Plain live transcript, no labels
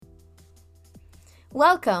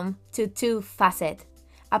Welcome to Two Facet,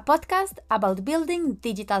 a podcast about building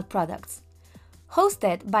digital products.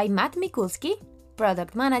 Hosted by Matt Mikulski,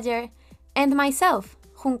 product manager, and myself,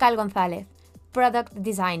 Juncal Gonzalez, product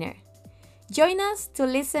designer. Join us to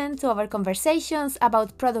listen to our conversations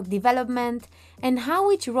about product development and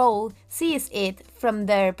how each role sees it from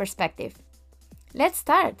their perspective. Let's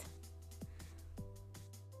start.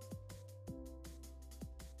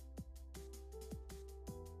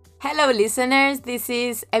 Hello, listeners. This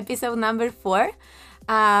is episode number 4.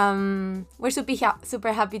 We're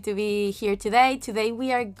super happy to be here today. Today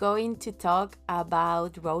we are going to talk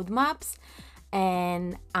about roadmaps,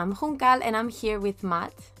 and I'm Juncal, and I'm here with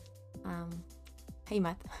Matt. Hey,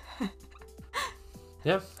 Matt.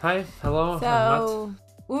 Yeah. Hi. Hello. So I'm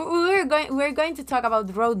we're going to talk about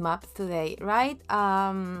roadmaps today, right?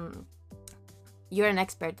 You're an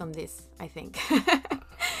expert on this, I think. Matt.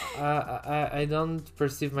 I don't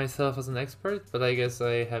perceive myself as an expert, but I guess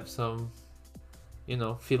I have some,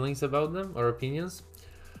 feelings about them or opinions.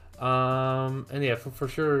 And yeah, for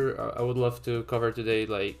sure, I would love to cover today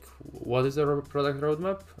like what is a product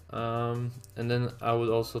roadmap, and then I would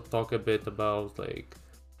also talk a bit about like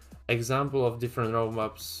example of different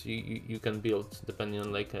roadmaps you can build depending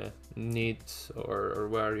on like a need or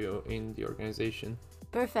where you in the organization.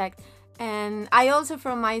 Perfect. And I also,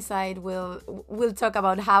 from my side, will talk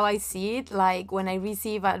about how I see it. Like when I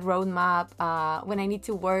receive a roadmap, when I need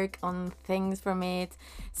to work on things from it.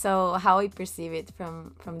 So how I perceive it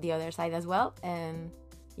from the other side as well. And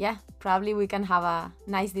yeah, probably we can have a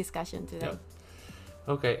nice discussion today.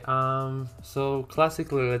 Yeah. Okay. So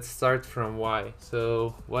classically, let's start from why.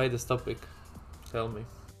 So why this topic? Tell me.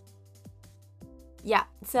 Yeah,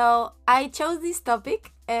 so I chose this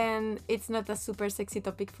topic, and it's not a super sexy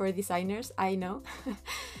topic for designers, I know.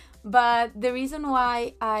 But the reason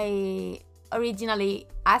why I originally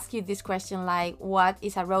asked you this question, like what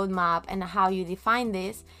is a roadmap and how you define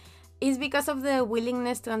this, is because of the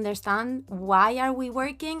willingness to understand why are we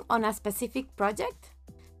working on a specific project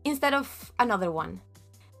instead of another one.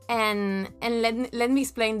 And let me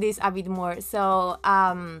explain this a bit more. So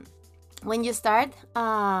when you start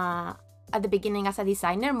at the beginning as a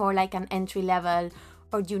designer, more like an entry level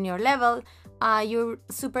or junior level, you're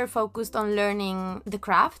super focused on learning the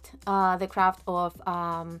craft of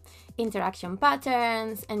interaction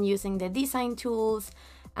patterns and using the design tools,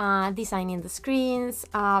 designing the screens,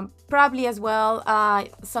 probably as well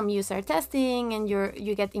some user testing, and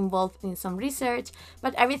you get involved in some research,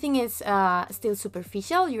 but everything is still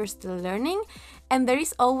superficial. You're still learning, and there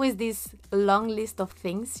is always this long list of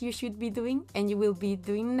things you should be doing and you will be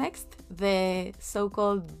doing next, the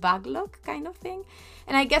so-called backlog kind of thing.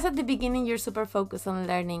 And I guess at the beginning you're super focused on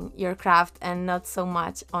learning your craft and not so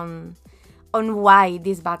much on why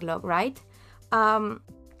this backlog, right?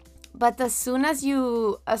 But as soon as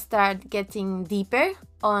you start getting deeper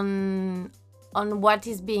on what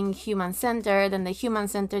is being human-centered and the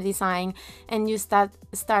human-centered design, and you start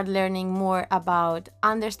learning more about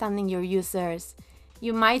understanding your users,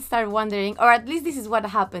 you might start wondering, or at least this is what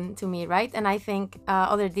happened to me, right? And I think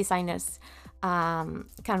other designers can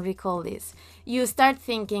recall this. You start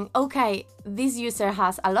thinking, okay, this user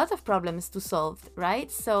has a lot of problems to solve, right?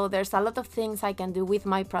 So there's a lot of things I can do with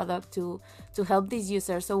my product to help this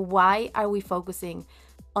user. So why are we focusing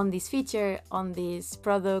on this feature, on this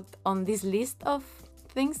product, on this list of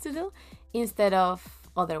things to do instead of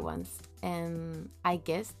other ones? And I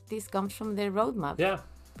guess this comes from the roadmap. Yeah.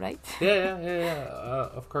 Right? Yeah.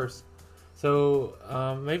 Of course. So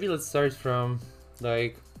maybe let's start from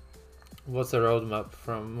like what's a roadmap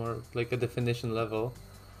from more like a definition level.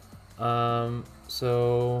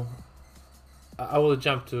 So I will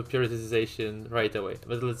jump to prioritization right away,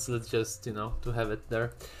 but let's just to have it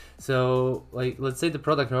there. So like let's say the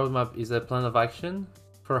product roadmap is a plan of action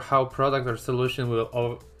for how product or solution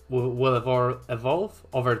will evolve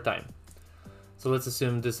over time. So let's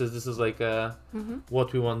assume this is like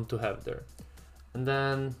what we want to have there, and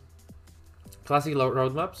then classic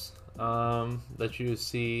roadmaps that you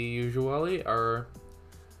see usually are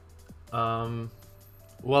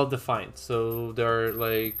well defined. So they're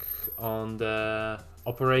like on the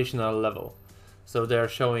operational level. So they're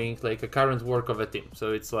showing like a current work of a team.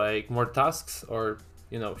 So it's like more tasks or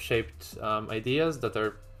shaped ideas that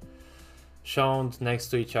are shown next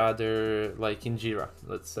to each other, like in Jira,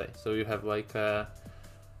 let's say. So you have like a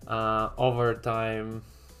over time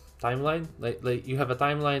timeline, like you have a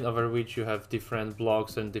timeline over which you have different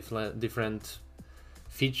blocks and different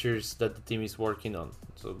features that the team is working on.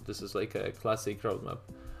 So this is like a classic roadmap.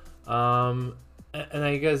 And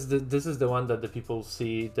I guess this is the one that the people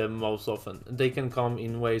see the most often. They can come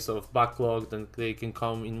in ways of backlog, then they can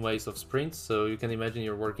come in ways of sprints. So you can imagine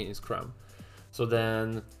you're working in Scrum. So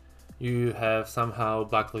then you have somehow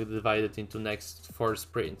backlog divided into next 4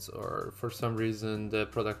 sprints, or for some reason the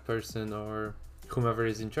product person or whomever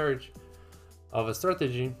is in charge of a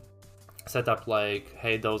strategy set up like,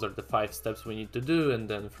 hey, those are the 5 steps we need to do, and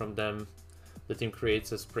then from them the team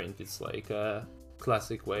creates a sprint. It's like a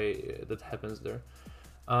classic way that happens there.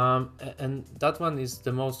 And that one is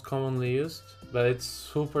the most commonly used, but it's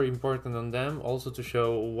super important on them also to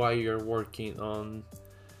show why you're working on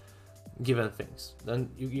given things.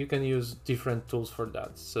 Then you can use different tools for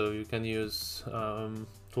that. So you can use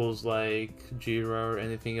tools like Jira or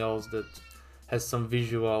anything else that has some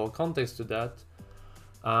visual context to that,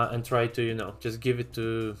 and try to just give it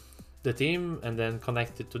to the team and then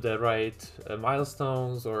connect it to the right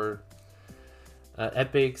milestones or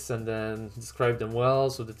epics, and then describe them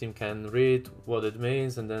well so the team can read what it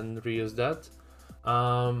means and then reuse that.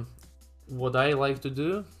 What I like to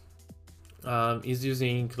do is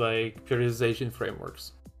using like periodization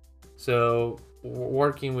frameworks. So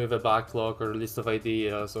working with a backlog or list of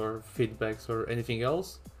ideas or feedbacks or anything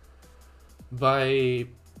else by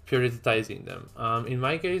periodizing them. In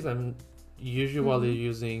my case, I'm usually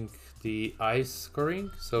using the ICE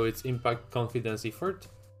scoring, so it's impact, confidence, effort.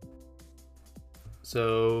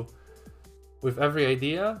 So with every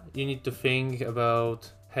idea, you need to think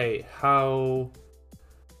about, hey, how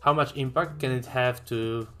much impact can it have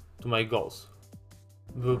to my goals,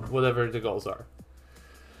 whatever the goals are.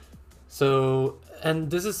 So,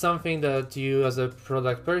 and this is something that you as a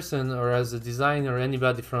product person or as a designer or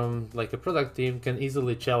anybody from like a product team can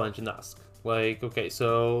easily challenge and ask. Like, okay,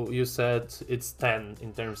 so you said it's 10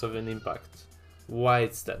 in terms of an impact. Why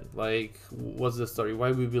it's 10? Like, what's the story?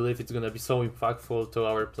 Why we believe it's gonna be so impactful to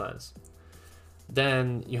our plans?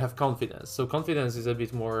 Then you have confidence. So confidence is a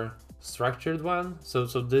bit more structured one. So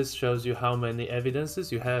this shows you how many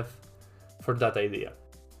evidences you have for that idea.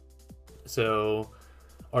 So,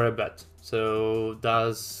 or a bet. So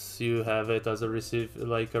does you have it as a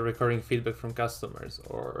recurring feedback from customers,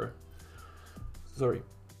 or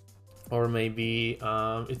maybe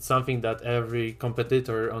it's something that every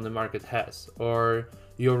competitor on the market has, or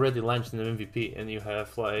you already launched an MVP and you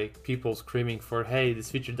have like people screaming for, hey, this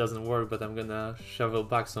feature doesn't work, but I'm gonna shovel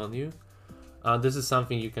bugs on you. This is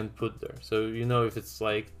something you can put there. So if it's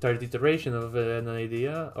like third iteration of an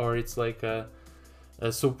idea, or it's like a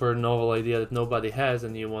super novel idea that nobody has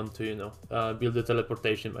and you want to build a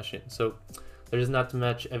teleportation machine. So there is not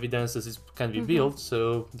much evidence that it can be built,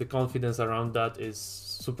 so the confidence around that is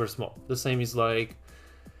super small. The same is like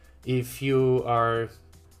if you are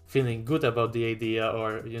feeling good about the idea,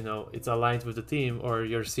 or it's aligned with the team, or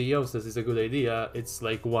your CEO says it's a good idea, it's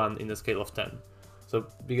like 1 in a scale of 10. So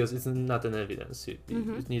because it's not an evidence, it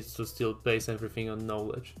needs to still base everything on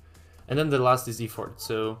knowledge. And then the last is effort.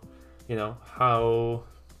 So how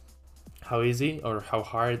easy or how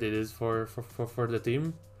hard it is for the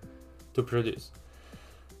team to produce.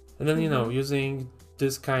 And then using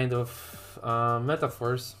this kind of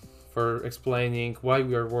metaphors for explaining why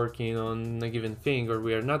we are working on a given thing or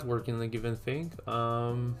we are not working on a given thing.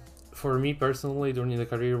 For me personally, during the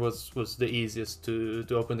career was the easiest to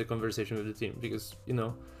open the conversation with the team, because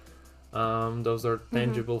those are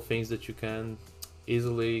tangible things that you can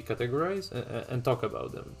easily categorize and talk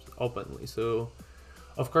about them openly. So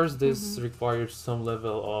of course this requires some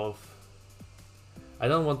level of, I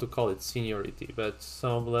don't want to call it seniority, but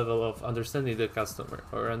some level of understanding the customer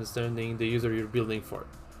or understanding the user you're building for.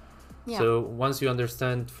 Yeah. So once you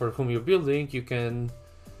understand for whom you're building, you can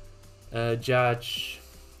judge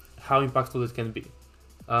how impactful it can be.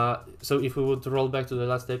 So if we would roll back to the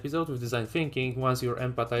last episode with design thinking, once you're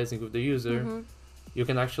empathizing with the user, you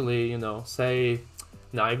can actually say,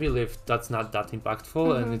 no, I believe that's not that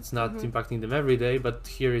impactful and it's not impacting them every day, but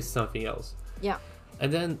here is something else. Yeah.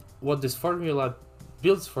 And then what this formula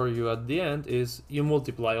builds for you at the end is you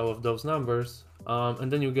multiply all of those numbers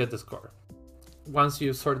and then you get the score. Once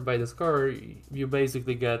you sort by the score, you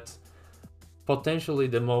basically get potentially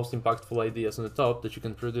the most impactful ideas on the top that you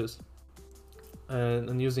can produce.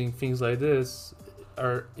 And using things like this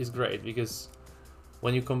is great, because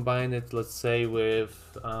when you combine it, let's say, with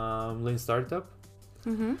Lean Startup,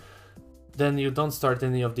 then you don't start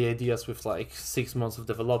any of the ideas with like 6 months of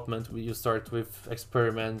development. You start with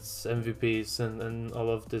experiments, MVPs, and all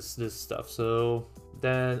of this stuff. So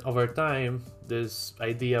then over time, this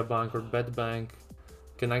idea bank or bet bank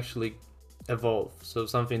can actually evolve. So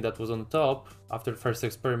something that was on top, after the first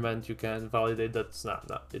experiment, you can validate that it's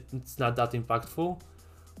not that impactful.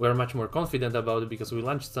 we're much more confident about it because we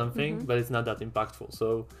launched something, but it's not that impactful.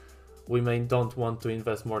 So we may don't want to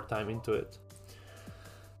invest more time into it.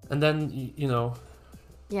 And then,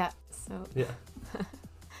 Yeah. So. Yeah.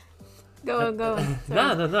 Go.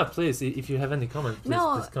 No, please. If you have any comment,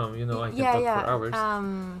 please come. I can talk for hours.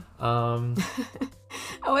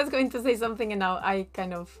 I was going to say something and now I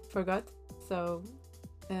kind of forgot. So.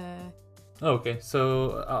 Okay,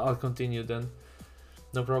 so I'll continue then.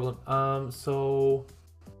 No problem. So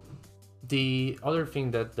the other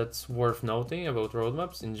thing that's worth noting about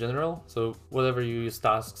roadmaps in general, so whether you use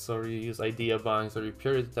tasks or you use idea banks or you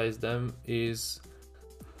prioritize them, is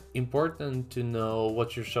important to know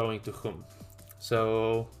what you're showing to whom.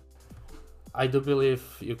 So I do believe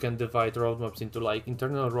you can divide roadmaps into like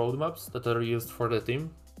internal roadmaps that are used for the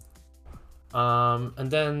team. And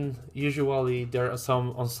then usually there are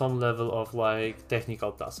some on some level of like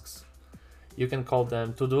technical tasks. You can call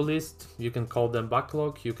them to-do list, you can call them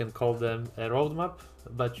backlog, you can call them a roadmap,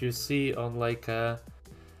 but you see on like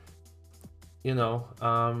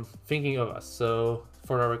thinking of us. So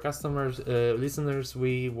for our customers, listeners,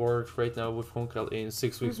 we work right now with Hunkel in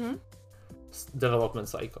 6 weeks development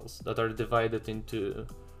cycles that are divided into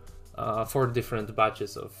 4 different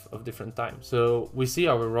batches of different times. So we see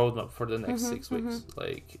our roadmap for the next 6 weeks.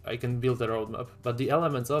 Like I can build a roadmap, but the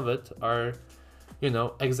elements of it are,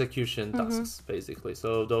 execution tasks basically.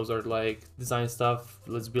 So those are like design stuff,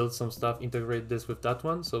 let's build some stuff, integrate this with that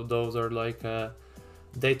one. So those are like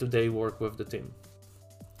day-to-day work with the team.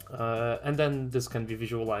 And then this can be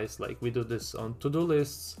visualized, like we do this on to-do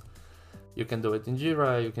lists. You can do it in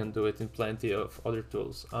Jira, you can do it in plenty of other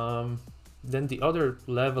tools. Then the other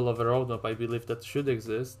level of a roadmap I believe that should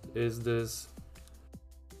exist is this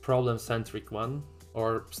problem-centric one,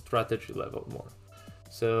 or strategy level more.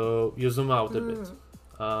 So you zoom out a bit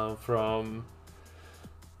from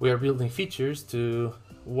we are building features to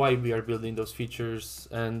why we are building those features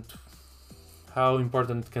and how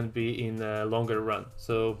important it can be in a longer run.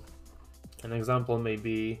 So an example may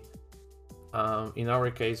be, in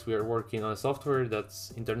our case, we are working on a software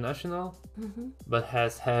that's international, but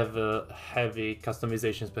have heavy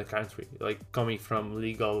customizations per country. Like coming from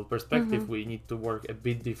legal perspective, we need to work a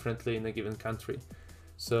bit differently in a given country.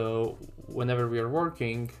 So whenever we are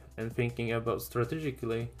working and thinking about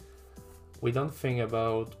strategically, we don't think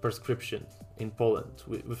about prescription in Poland.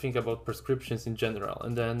 We think about prescriptions in general,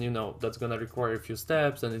 and then that's gonna require a few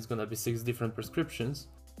steps, and it's gonna be 6 different prescriptions.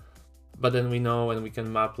 But then we know and we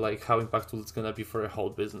can map like how impactful it's gonna be for a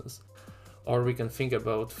whole business. Or we can think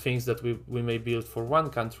about things that we may build for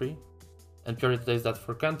one country and prioritize that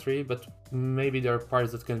for country, but maybe there are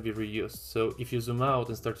parts that can be reused. So if you zoom out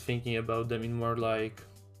and start thinking about them in more like,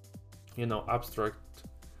 abstract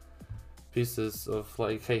pieces of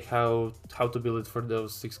like, hey, how to build it for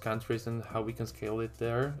those 6 countries and how we can scale it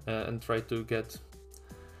there, and try to get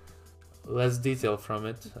less detail from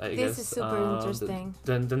it, I guess. This is super interesting.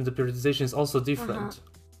 Then the prioritization is also different.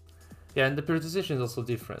 Yeah, and the prioritization is also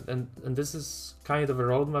different. And this is kind of a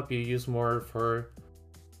roadmap you use more for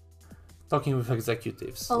talking with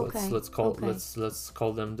executives. Okay. Let's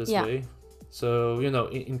call them this way. So,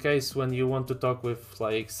 in case when you want to talk with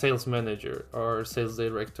like sales manager or sales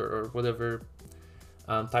director or whatever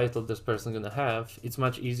title this person gonna have, it's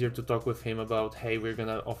much easier to talk with him about, hey, we're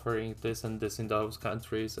gonna offering this and this in those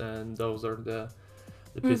countries, and those are the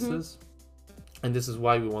pieces, and this is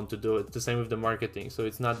why we want to do it. The same with the marketing. So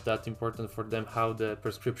it's not that important for them how the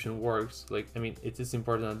prescription works. Like, I mean, it is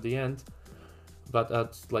important at the end, but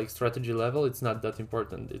at like strategy level, it's not that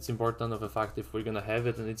important. It's important of the fact if we're gonna have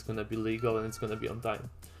it and it's gonna be legal and it's gonna be on time.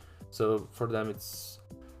 So for them, it's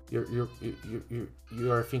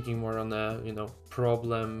you are thinking more on a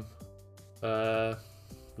problem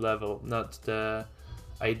level, not the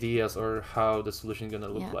ideas or how the solution is gonna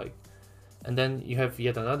look like. And then you have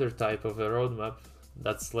yet another type of a roadmap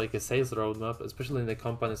that's like a sales roadmap, especially in the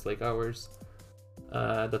companies like ours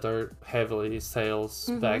that are heavily sales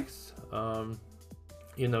backed.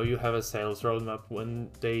 You have a sales roadmap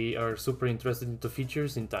when they are super interested into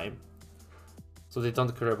features in time, so they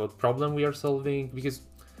don't care about problem we are solving, because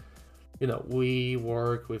we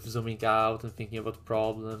work with zooming out and thinking about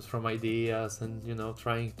problems from ideas and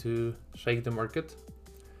trying to shake the market.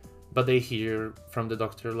 But they hear from the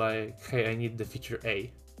doctor like, hey, I need the feature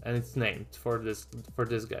A, and it's named for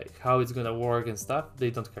this guy, how it's gonna work and stuff.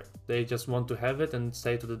 They don't care. They just want to have it and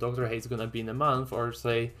say to the doctor, hey, it's gonna be in a month, or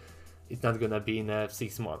say it's not gonna be in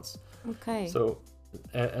 6 months. Okay. So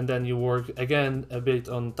and then you work again a bit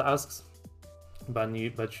on tasks,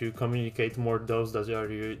 but you communicate more those that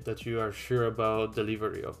you are sure about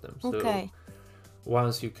delivery of them. So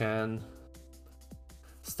once you can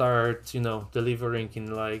start, delivering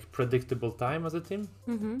in like predictable time as a team,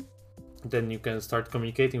 then you can start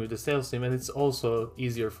communicating with the sales team, and it's also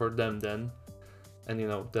easier for them then. And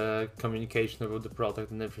the communication about the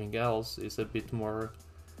product and everything else is a bit more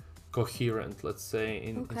coherent, let's say,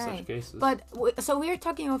 in such cases. But so we're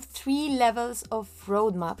talking of 3 levels of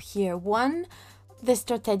roadmap here. One, the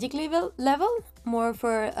strategic level, more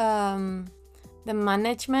for the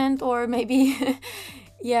management, or maybe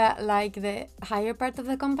like the higher part of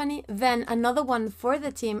the company. Then another one for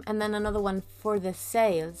the team, and then another one for the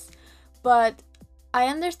sales. But I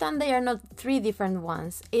understand they are not 3 different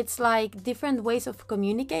ones. It's like different ways of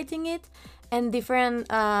communicating it and different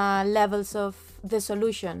levels of the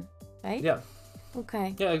solution, right? Yeah.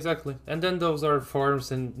 Okay. Yeah, exactly. And then those are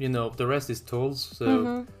forms, and the rest is tools.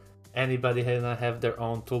 So anybody can have their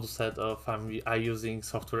own tool set of I using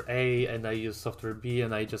software A and I use software B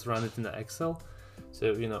and I just run it in Excel.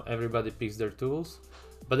 So everybody picks their tools,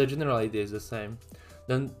 but the general idea is the same.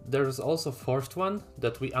 Then there's also 4th one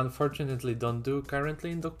that we unfortunately don't do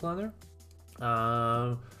currently in Doc Planner,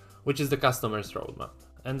 which is the customer's roadmap.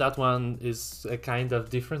 And that one is a kind of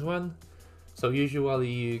different one. So usually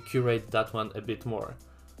you curate that one a bit more.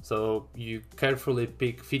 So you carefully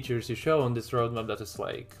pick features you show on this roadmap that is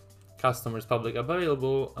like customers public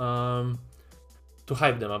available, to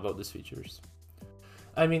hype them about these features.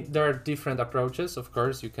 I mean, there are different approaches. Of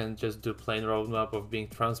course, you can just do plain roadmap of being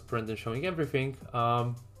transparent and showing everything.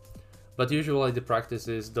 But usually the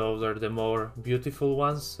practices, those are the more beautiful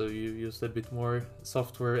ones. So you use a bit more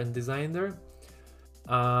software and design there.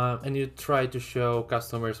 And you try to show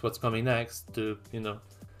customers what's coming next to,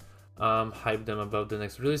 hype them about the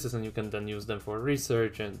next releases, and you can then use them for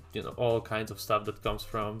research and, all kinds of stuff that comes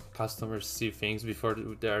from customers see things before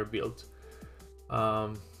they are built.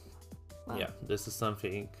 Wow. Yeah, this is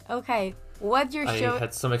something. Okay, what you're showing. I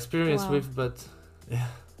had some experience with, but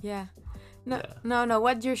yeah. No.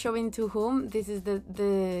 What you're showing to whom? This is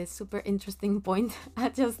the super interesting point I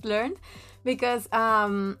just learned, because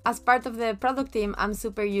as part of the product team, I'm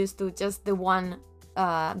super used to just the one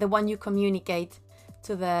you communicate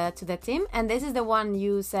to the team, and this is the one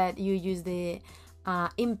you said you use the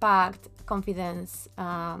impact, confidence,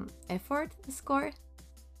 effort score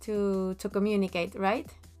to communicate, right?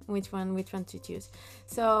 Which one to choose?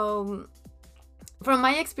 So from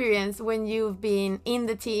my experience, when you've been in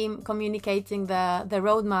the team communicating the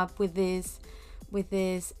roadmap with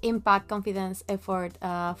this impact, confidence, effort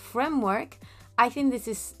framework, I think this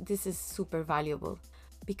is super valuable,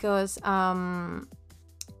 because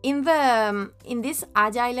in these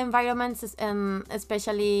agile environments, and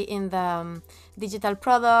especially in the digital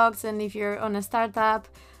products, and if you're on a startup,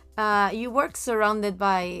 you work surrounded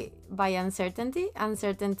by uncertainty,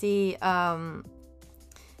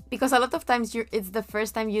 because a lot of times it's the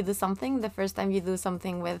first time you do something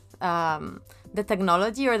with the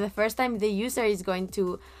technology, or the first time the user is going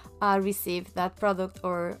to receive that product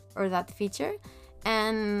or that feature.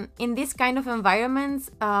 And in this kind of environments,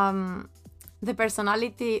 the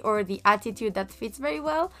personality or the attitude that fits very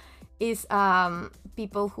well is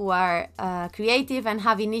people who are creative and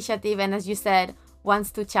have initiative, and as you said,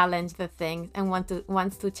 wants to challenge the thing and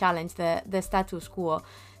wants to challenge the status quo.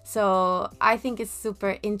 So I think it's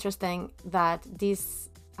super interesting that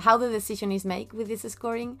how the decision is made with this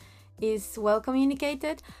scoring is well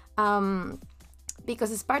communicated,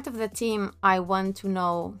 because as part of the team, I want to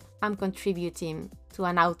know I'm contributing to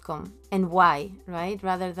an outcome and why, right?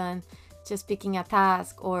 Rather than just picking a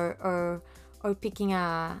task or picking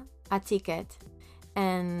a ticket.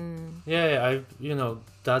 And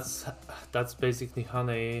that's basically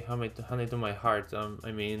honey to my heart.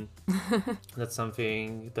 I mean, that's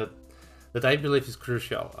something that I believe is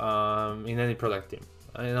crucial in any product team.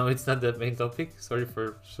 I know it's not the main topic, sorry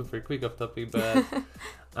for super quick off topic, but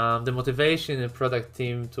the motivation in a product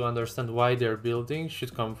team to understand why they're building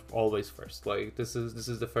should come always first. Like this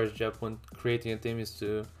is the first job when creating a team, is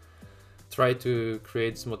to try to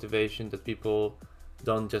create this motivation that people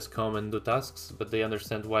don't just come and do tasks, but they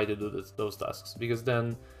understand why they do those tasks, because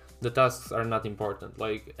then the tasks are not important.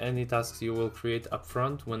 Like any tasks you will create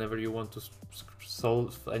upfront whenever you want to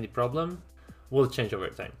solve any problem will change over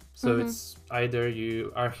time. So it's either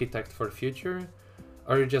you architect for future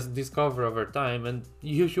or you just discover over time, and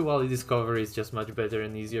usually discovery is just much better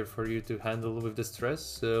and easier for you to handle with the stress.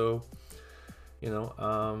 So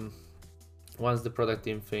once the product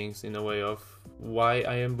team thinks in a way of why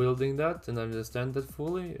I am building that and understand that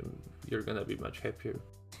fully, you're gonna be much happier.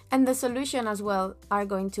 And the solution as well are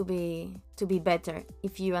going to be better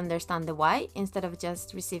if you understand the why, instead of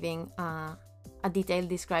just receiving a detailed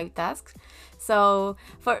described task. So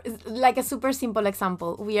for like a super simple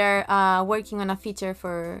example, we are working on a feature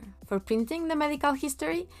for printing the medical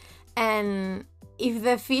history, and if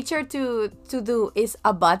the feature to do is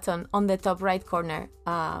a button on the top right corner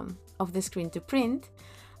of the screen to print,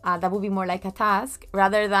 that would be more like a task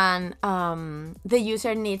rather than the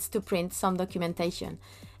user needs to print some documentation.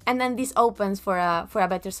 And then this opens for a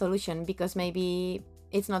better solution, because maybe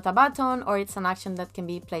it's not a button or it's an action that can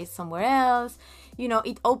be placed somewhere else. You know,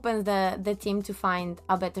 it opens the team to find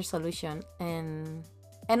a better solution, and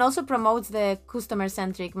also promotes the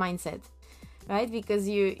customer-centric mindset, right? Because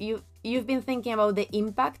you've been thinking about the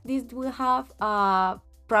impact this will have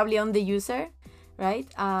probably on the user,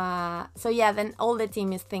 right? So yeah, then all the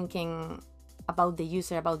team is thinking about the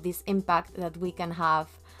user, about this impact that we can have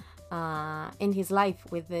in his life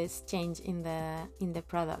with this change in the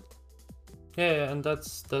product. Yeah, and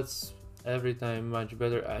that's every time much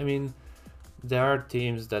better. I mean, there are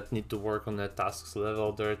teams that need to work on the tasks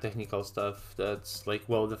level. There are technical stuff that's like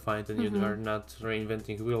well defined, and you are not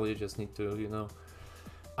reinventing the wheel. You just need to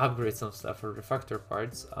upgrade some stuff or refactor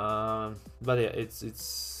parts. But yeah,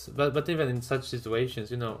 but even in such situations,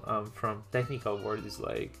 from technical world is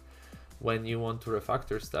like, when you want to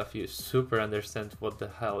refactor stuff, you super understand what the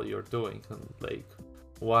hell you're doing and like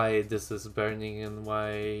why this is burning and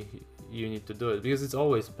why you need to do it, because it's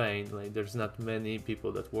always pain. Like, there's not many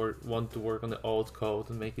people that want to work on the old code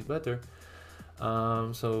and make it better.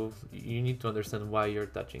 So you need to understand why you're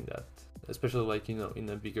touching that, especially like in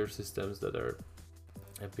the bigger systems that are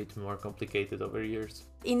a bit more complicated over years.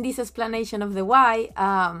 In this explanation of the why,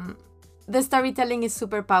 the storytelling is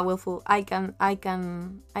super powerful. I can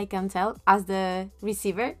tell as the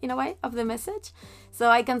receiver in a way of the message. So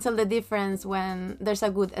I can tell the difference when there's a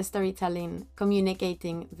good storytelling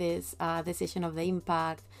communicating this decision of the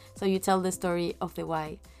impact. So you tell the story of the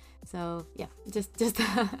why. So yeah, just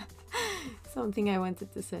something I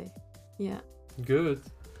wanted to say. Yeah. Good.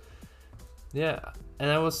 Yeah, and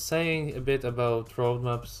I was saying a bit about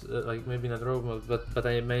roadmaps, like maybe not roadmaps, but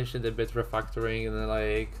I mentioned a bit refactoring and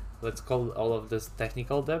like, let's call all of this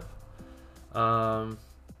technical debt.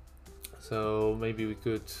 So maybe we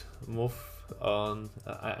could move on.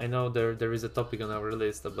 I know there is a topic on our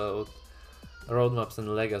list about roadmaps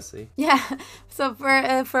and legacy. Yeah. So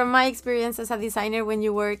from my experience as a designer, when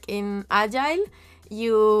you work in Agile,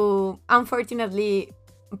 you unfortunately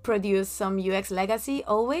produce some UX legacy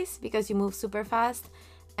always, because you move super fast,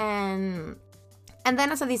 and then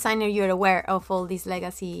as a designer you're aware of all this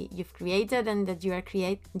legacy you've created and that you are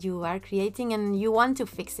creating, and you want to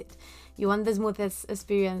fix it. You want the smoothest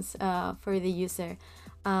experience for the user,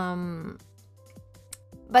 but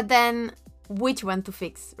then which one to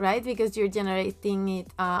fix, right? Because you're generating it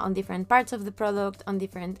on different parts of the product, on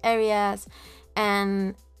different areas,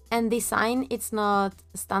 and design, it's not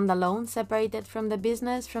standalone, separated from the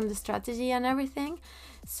business, from the strategy and everything.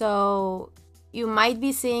 So you might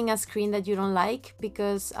be seeing a screen that you don't like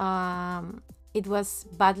because it was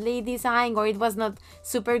badly designed, or it was not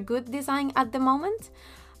super good design at the moment,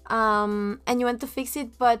 and you want to fix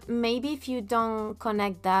it. But maybe if you don't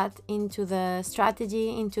connect that into the strategy,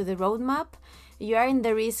 into the roadmap, you are in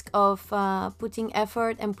the risk of putting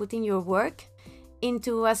effort and putting your work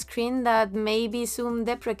into a screen that may be soon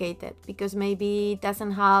deprecated, because maybe it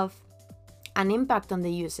doesn't have an impact on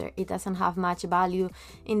the user. It doesn't have much value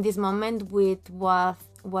in this moment with what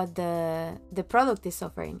the product is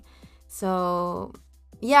offering. So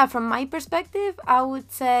yeah, from my perspective, I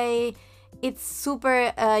would say it's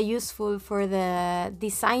super useful for the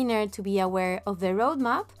designer to be aware of the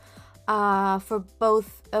roadmap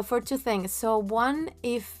for two things. So one,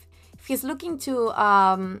 if he's looking to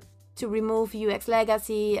remove UX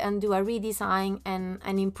legacy and do a redesign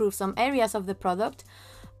and improve some areas of the product,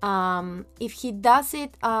 if he does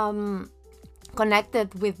it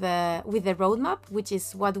connected with the roadmap, which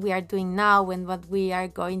is what we are doing now and what we are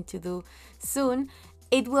going to do soon,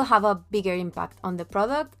 it will have a bigger impact on the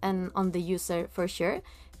product and on the user for sure,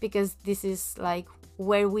 because this is like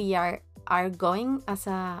where we are going as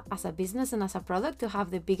a business and as a product, to have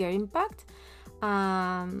the bigger impact.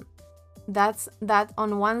 That's that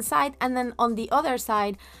on one side, and then on the other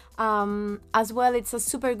side as well, it's a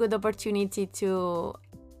super good opportunity to,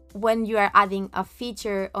 when you are adding a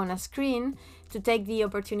feature on a screen, to take the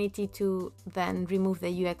opportunity to then remove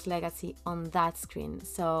the UX legacy on that screen.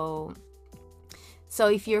 So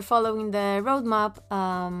if you're following the roadmap,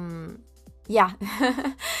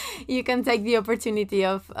 you can take the opportunity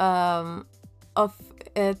of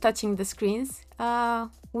touching the screens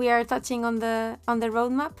we are touching on the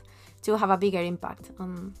roadmap, to have a bigger impact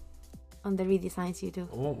on the redesigns you do.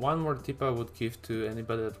 One more tip I would give to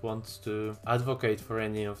anybody that wants to advocate for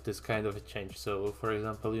any of this kind of a change. So, for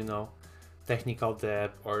example, technical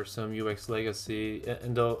debt or some UX legacy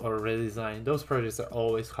or redesign, those projects are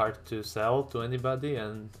always hard to sell to anybody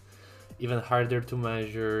and even harder to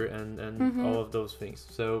measure and all of those things.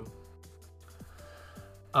 So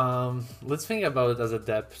let's think about it as a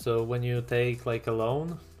debt. So when you take like a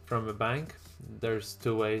loan from a bank, there's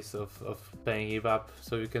two ways of paying it up.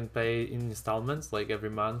 So you can pay in installments like every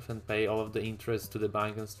month and pay all of the interest to the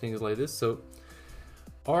bank and things like this. So,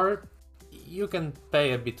 or you can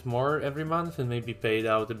pay a bit more every month and maybe pay it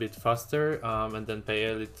out a bit faster, and then pay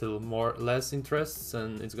a little less interests,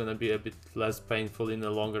 and it's gonna be a bit less painful in the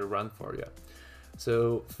longer run for you.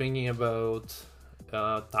 So thinking about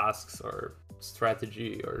tasks or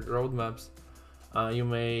strategy or roadmaps, you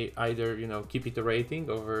may either keep iterating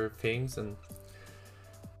over things, and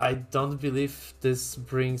I don't believe this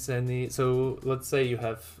brings any. So let's say you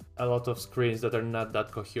have a lot of screens that are not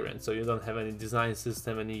that coherent, so you don't have any design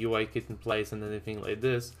system, any UI kit in place and anything like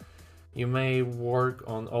this. You may work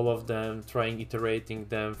on all of them, iterating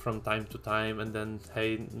them from time to time, and then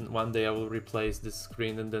hey, one day I will replace this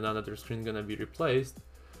screen and then another screen gonna be replaced.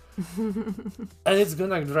 And it's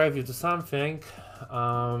gonna drive you to something.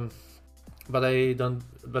 But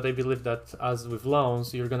I believe that as with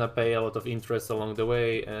loans, you're gonna pay a lot of interest along the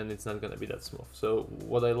way, and it's not gonna be that smooth. So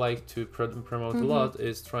what I like to promote a lot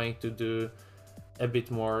is trying to do a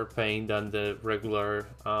bit more paying than the regular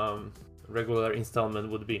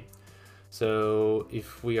installment would be. So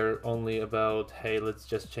if we are only about, hey, let's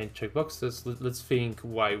just change checkboxes, let's think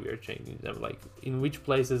why we are changing them, like in which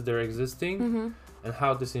places they're existing, and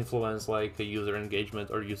how this influence like a user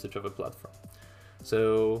engagement or usage of a platform.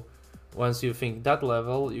 So once you think that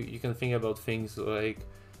level, you can think about things like,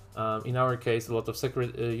 in our case, a lot of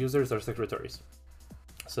users are secretaries.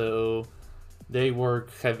 So they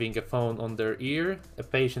work having a phone on their ear, a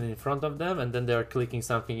patient in front of them, and then they are clicking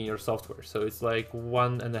something in your software. So it's like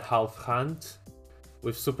 1.5 hand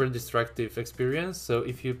with super distractive experience. So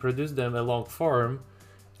if you produce them a long form,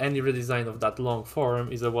 any redesign of that long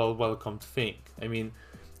form is a welcomed thing. I mean,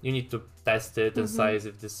 you need to test it and size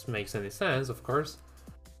if this makes any sense, of course.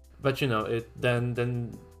 But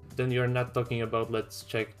then you're not talking about let's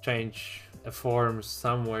change a form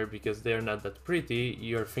somewhere because they're not that pretty.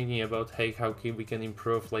 You're thinking about, hey, how we can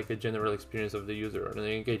improve like a general experience of the user or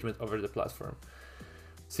the engagement over the platform.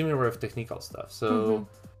 Similar with technical stuff. So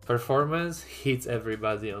performance hits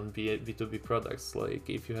everybody on B2B products. Like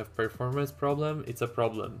if you have performance problem, it's a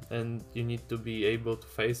problem, and you need to be able to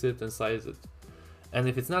face it and size it. And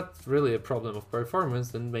if it's not really a problem of performance,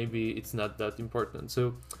 then maybe it's not that important.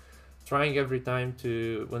 So trying every time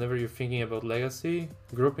to, whenever you're thinking about legacy,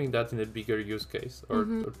 grouping that in a bigger use case, or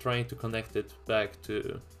trying to connect it back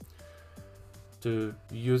to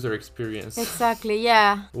user experience. Exactly,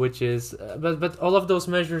 yeah. Which is, but all of those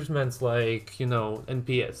measurements like,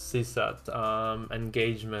 NPS, CSAT,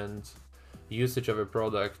 engagement, usage of a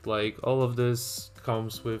product, like all of this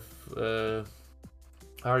comes with,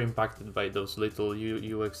 are impacted by those little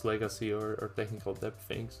UX legacy or technical debt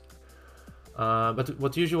things. But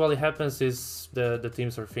what usually happens is the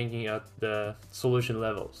teams are thinking at the solution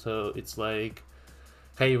level. So it's like,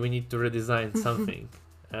 hey, we need to redesign something,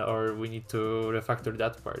 or we need to refactor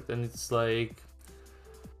that part. And it's like,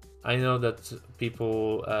 I know that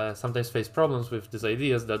people sometimes face problems with these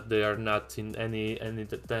ideas that they are not in any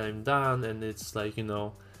time done, and it's like,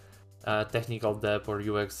 technical debt or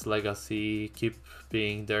UX legacy keep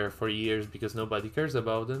being there for years because nobody cares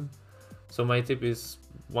about them. So my tip is,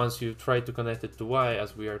 once you try to connect it to why,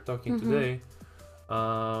 as we are talking today,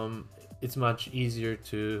 it's much easier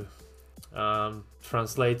to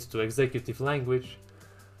translate to executive language,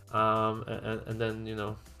 and then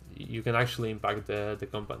you can actually impact the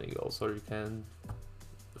company goals, or you can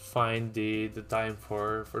find the time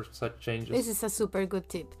for such changes. This is a super good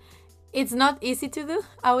tip. It's not easy to do,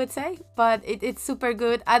 I would say, but it's super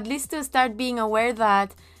good, at least to start being aware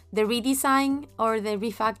that the redesign or the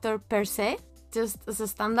refactor per se, just as a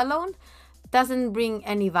standalone, doesn't bring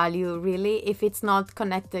any value really if it's not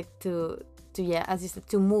connected to as you said,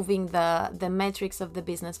 to moving the metrics of the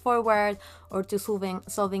business forward, or to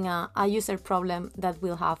solving a user problem that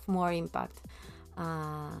will have more impact.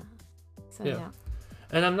 Yeah.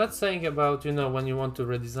 And I'm not saying about when you want to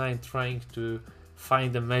redesign, trying to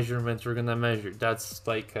find a measurement you're gonna measure. That's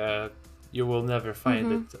like you will never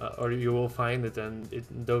find it, or you will find it, and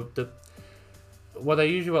what I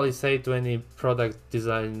usually say to any product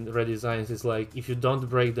design redesigns is like, if you don't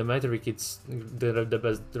break the metric, it's the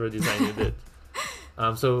best redesign you did.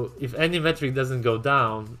 So if any metric doesn't go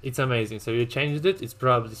down, it's amazing. So you changed it, it's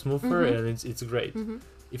probably smoother, and it's great.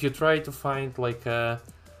 If you try to find like a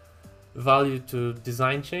value to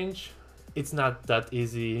design change, it's not that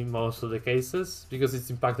easy most of the cases, because it's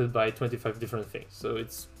impacted by 25 different things. So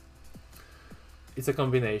it's a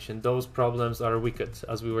combination. Those problems are wicked,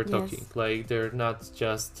 as we were talking. Like, they're not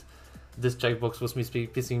just this checkbox was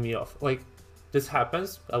pissing me off. Like, this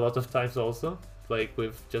happens a lot of times also, like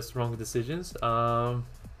with just wrong decisions.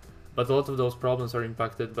 But a lot of those problems are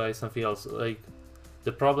impacted by something else, like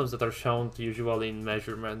the problems that are shown usually in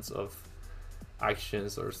measurements of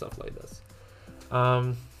actions or stuff like this.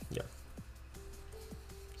 Yeah.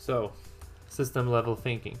 So, system level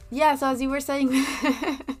thinking. Yeah, so as you were saying,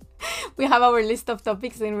 we have our list of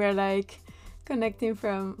topics and we're like connecting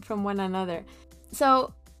from one another.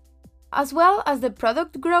 So, as well as the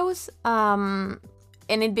product grows and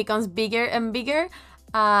it becomes bigger and bigger,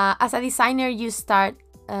 as a designer, you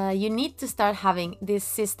need to start having this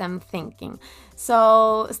system thinking.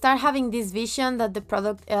 So start having this vision that the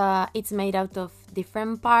product it's made out of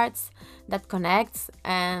different parts that connects,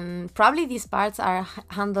 and probably these parts are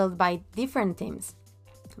handled by different teams,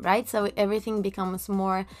 right? So everything becomes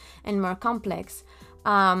more and more complex.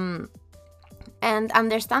 And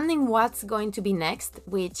understanding what's going to be next,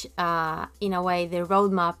 which in a way the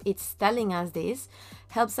roadmap it's telling us this,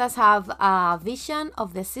 helps us have a vision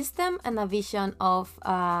of the system and a vision of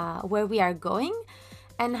where we are going,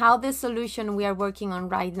 and how the solution we are working on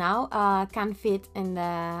right now can fit in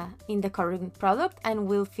the current product and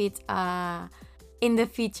will fit in the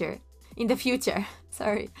future.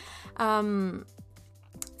 Sorry.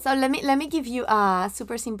 So let me give you a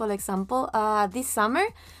super simple example. This summer,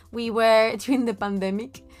 during the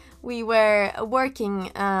pandemic, we were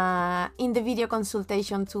working in the video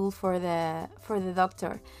consultation tool for the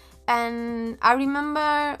doctor. And I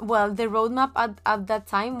remember, well, the roadmap at that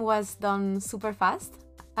time was done super fast.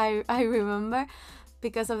 I remember,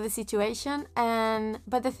 because of the situation.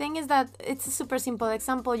 But the thing is that it's a super simple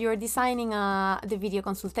example. You're designing the video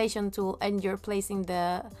consultation tool, and you're placing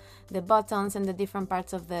the buttons and the different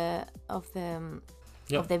parts of the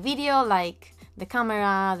video, like the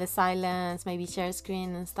camera, the silence, maybe share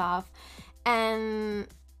screen and stuff. And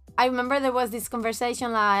I remember there was this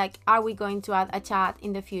conversation like, are we going to add a chat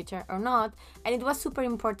in the future or not? And it was super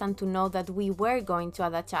important to know that we were going to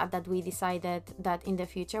add a chat, that we decided that in the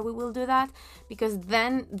future we will do that, because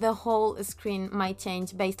then the whole screen might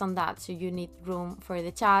change based on that. So you need room for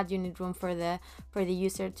the chat, you need room for the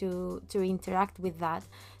user to interact with that.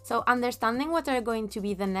 So understanding what are going to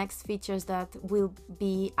be the next features that will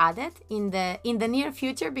be added in the near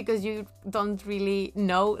future, because you don't really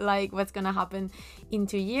know like what's gonna happen in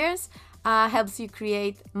 2 years, helps you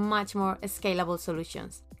create much more scalable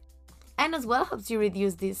solutions, and as well helps you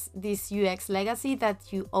reduce this UX legacy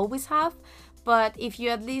that you always have. But if you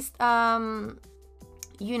at least know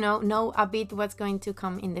a bit what's going to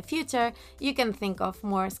come in the future, you can think of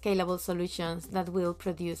more scalable solutions that will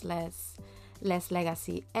produce less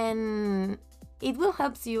legacy, and it will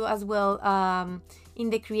help you as well in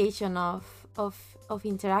the creation of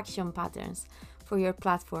interaction patterns for your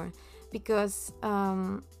platform, because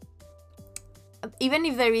even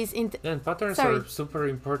if there is patterns are super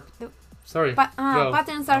important.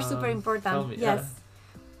 Patterns are super important. Yes.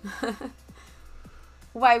 Yeah.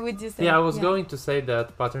 Why would you say? Yeah, I was going to say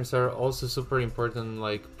that patterns are also super important,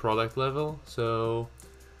 like product level. So,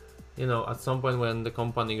 at some point when the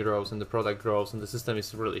company grows and the product grows and the system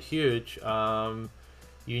is really huge,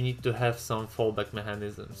 you need to have some fallback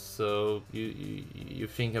mechanisms. So you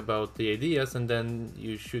think about the ideas, and then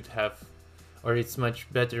you should have, or it's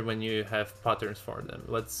much better when you have patterns for them.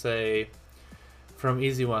 Let's say from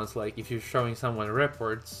easy ones, like if you're showing someone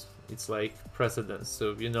reports, it's like precedence.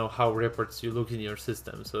 So you know how reports you look in your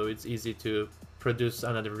system. So it's easy to produce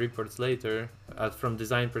another reports later. From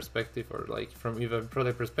design perspective, or like from even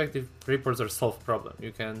product perspective, reports are solved problem.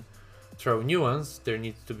 You can throw new ones. There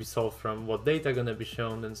needs to be solved from what data gonna be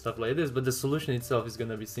shown and stuff like this, but the solution itself is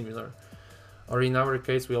gonna be similar. Or in our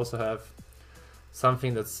case, we also have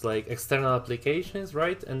something that's like external applications,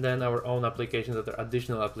 right? And then our own applications that are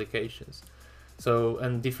additional applications. So,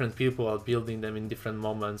 and different people are building them in different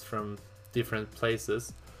moments from different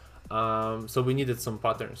places. So we needed some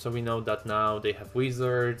patterns. So we know that now they have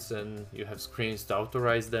wizards, and you have screens to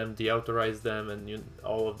authorize them, deauthorize them, and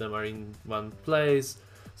all of them are in one place.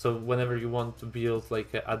 So whenever you want to build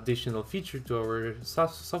like an additional feature to our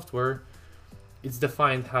software, it's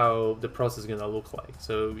defined how the process is gonna look like.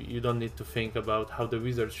 So you don't need to think about how the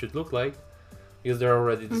wizard should look like, because they're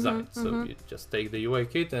already designed. So you just take the UI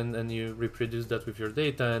kit and you reproduce that with your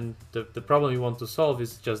data, and the problem you want to solve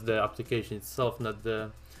is just the application itself, not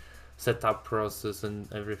the setup process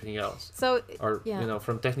and everything else. So, or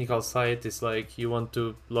from technical side, it's like you want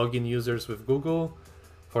to log in users with Google.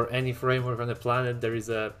 For any framework on the planet, there is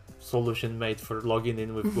a solution made for logging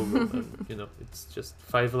in with Google, and it's just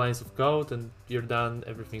 5 lines of code and you're done,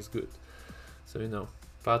 everything's good. So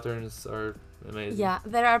patterns are amazing. Yeah,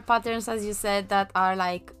 there are patterns, as you said, that are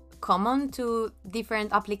like common to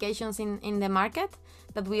different applications in the market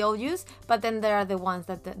that we all use, but then there are the ones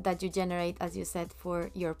that you generate, as you said, for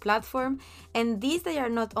your platform. And these, they are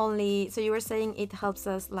not only, so you were saying it helps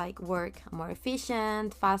us like work more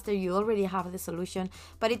efficient, faster, you already have the solution,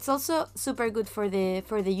 but it's also super good for the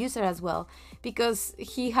user as well, because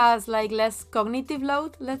he has like less cognitive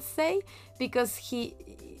load, let's say, because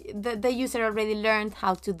the user already learned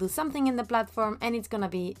how to do something in the platform, and it's gonna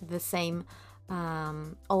be the same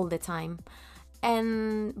all the time.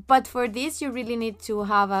 But for this, you really need to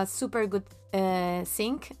have a super good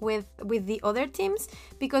sync with the other teams,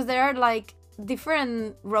 because there are like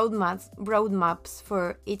different roadmaps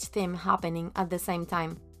for each team happening at the same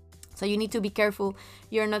time. So you need to be careful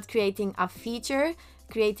you're not creating a feature,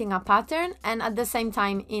 creating a pattern, and at the same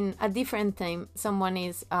time in a different team someone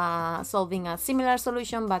is solving a similar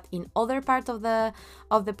solution but in other part of the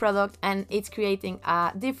product, and it's creating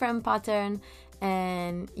a different pattern.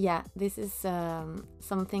 And yeah, this is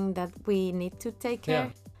something that we need to take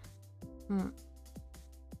care.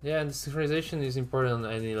 Yeah, and synchronization is important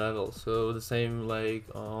on any level. So the same like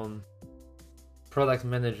on product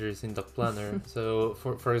managers in Doc Planner. So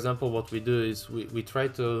for example, what we do is we try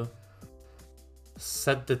to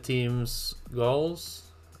set the team's goals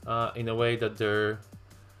in a way that they're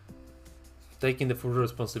taking the full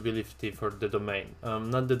responsibility for the domain.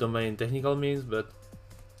 Not the domain technical means, but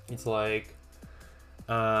it's like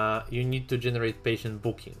you need to generate patient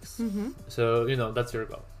bookings. So that's your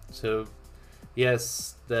goal. So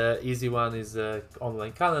yes, the easy one is the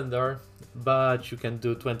online calendar, but you can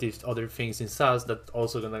do 20 other things in SaaS that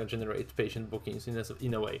also gonna generate patient bookings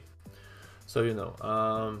in a way. So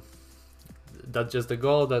that's just the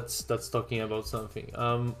goal. That's talking about something.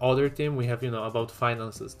 Other team, we have about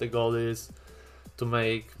finances. The goal is to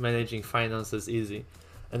make managing finances easy,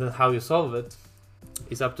 and then how you solve it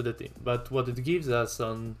is up to the team. But what it gives us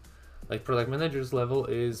on like product managers level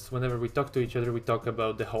is whenever we talk to each other, we talk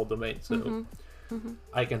about the whole domain. So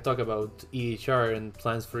I can talk about EHR and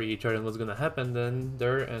plans for EHR and what's gonna happen and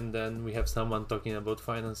then we have someone talking about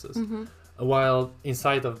finances. While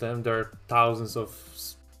inside of them there are thousands of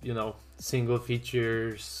single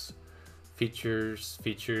features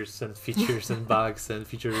and bugs and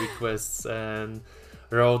feature requests and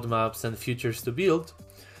roadmaps and features to build.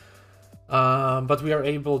 But we are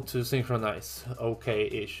able to synchronize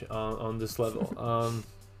okay-ish on this level.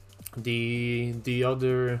 The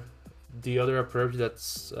other approach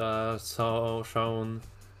that's shown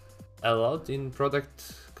a lot in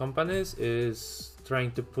product companies is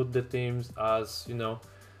trying to put the teams as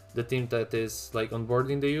the team that is like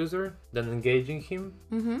onboarding the user, then engaging him,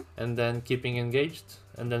 and then keeping engaged,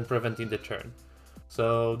 and then preventing the churn.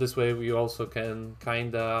 So this way you also can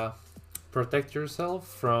kinda protect yourself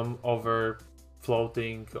from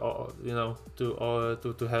overfloating,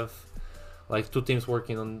 to have like two teams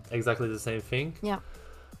working on exactly the same thing. Yeah.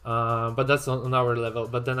 But that's on our level.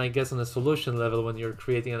 But then I guess on a solution level, when you're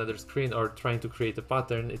creating another screen or trying to create a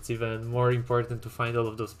pattern, it's even more important to find all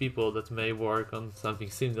of those people that may work on something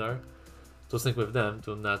similar, to sync with them,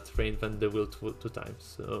 to not reinvent the wheel two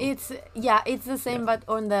times. So it's the same, but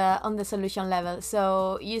on the solution level.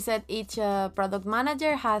 So you said each product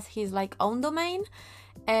manager has his like own domain,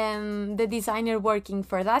 and the designer working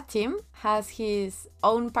for that team has his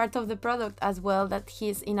own part of the product as well, that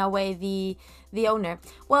he's in a way the owner.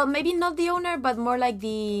 Well, maybe not the owner, but more like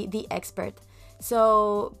the expert.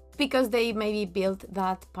 So because they maybe built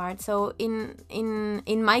that part. So in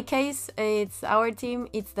my case, it's our team.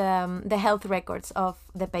 It's the health records of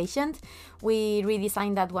the patient. We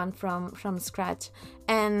redesigned that one from scratch,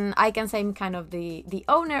 and I can say I'm kind of the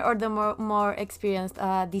owner or the more experienced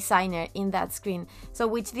designer in that screen. So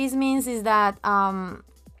which this means is that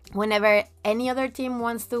whenever any other team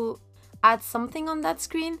wants to add something on that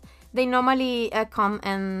screen, they normally come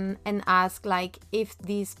and ask like if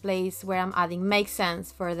this place where I'm adding makes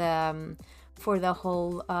sense for the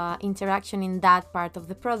whole interaction in that part of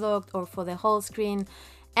the product or for the whole screen.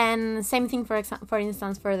 And same thing for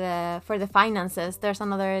instance for the finances. There's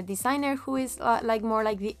another designer who is like more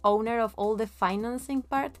like the owner of all the financing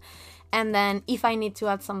part. And then if I need to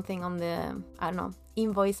add something on the, I don't know,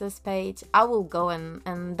 invoices page, I will go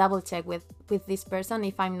and double check with this person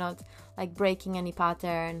if I'm not like breaking any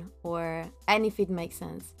pattern and if it makes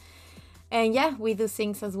sense. And yeah, we do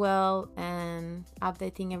things as well and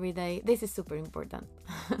updating every day. This is super important.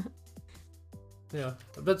 Yeah,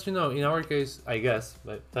 but in our case, I guess,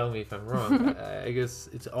 but tell me if I'm wrong, I guess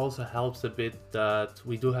it also helps a bit that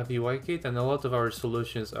we do have UIKit and a lot of our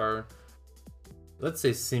solutions are, let's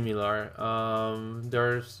say, similar.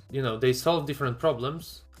 There's, they solve different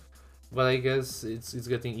problems, but I guess it's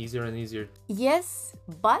getting easier and easier. Yes,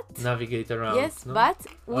 but navigate around. Yes, no? but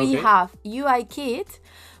we have UIKit,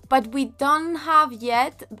 but we don't have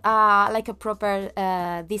yet like a proper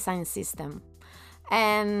design system.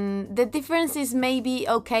 And the difference is maybe,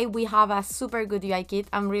 okay, we have a super good UI kit.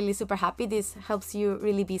 I'm really super happy. This helps you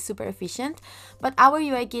really be super efficient. But our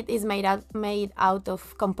UI kit is made out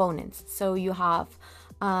of components. So you have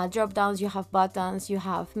drop downs, you have buttons, you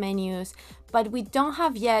have menus. But we don't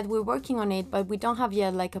have yet, we're working on it, but we don't have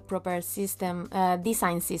yet like a proper system,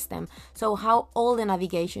 design system. So how all the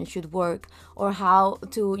navigation should work, or how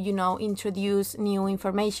to, introduce new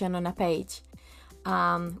information on a page.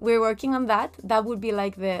 We're working on that. That would be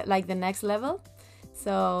like the next level.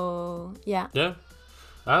 So yeah.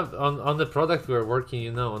 On the product we're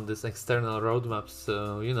working, on this external roadmap.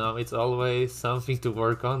 So it's always something to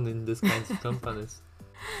work on in these kinds of companies.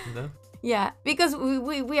 Yeah, because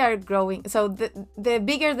we are growing. So the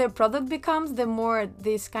bigger the product becomes, the more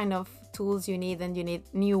this kind of tools you need, and you need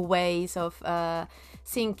new ways of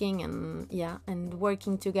thinking and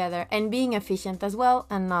working together and being efficient as well,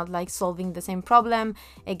 and not like solving the same problem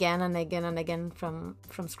again and again and again from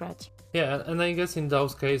scratch. Yeah, and I guess in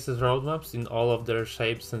those cases, roadmaps in all of their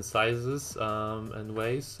shapes and sizes and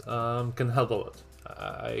ways can help a lot.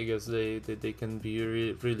 I guess they can be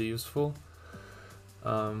really, really useful.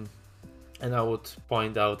 And I would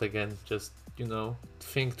point out again, just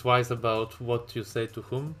think twice about what you say to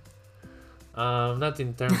whom. Not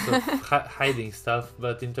in terms of hiding stuff,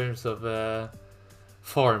 but in terms of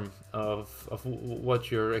form of what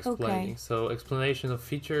you're explaining. Okay. So explanation of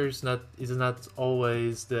features is not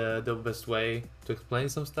always the best way to explain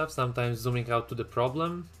some stuff. Sometimes zooming out to the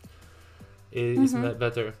problem is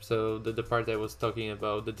better. So the part I was talking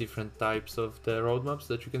about, the different types of the roadmaps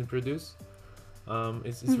that you can produce,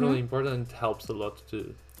 it's really important. It helps a lot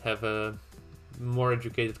to have more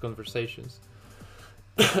educated conversations.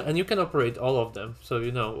 And you can operate all of them. So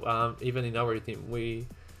even in our team, we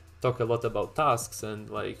talk a lot about tasks and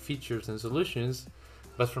like features and solutions,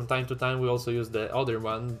 but from time to time we also use the other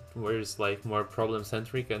one where it's like more problem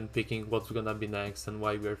centric and picking what's gonna be next and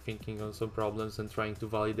why we're thinking on some problems and trying to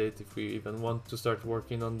validate if we even want to start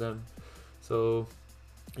working on them. So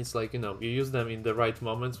it's like you use them in the right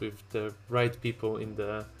moments with the right people in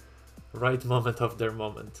the right moment of their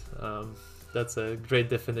moment. That's a great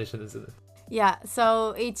definition, isn't it? Yeah,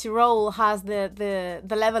 so each role has the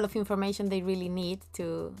level of information they really need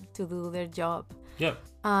to do their job. Yeah.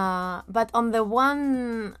 But on the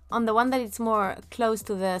one that it's more close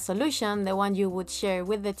to the solution, the one you would share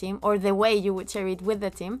with the team, or the way you would share it with the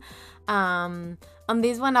team, on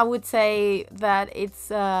this one I would say that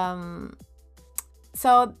it's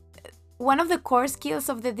so one of the core skills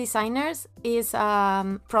of the designers is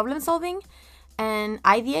problem solving and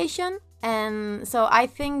ideation. And so I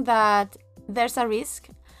think that there's a risk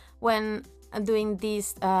when doing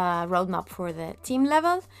this roadmap for the team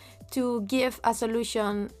level to give a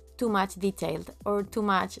solution too much detailed or too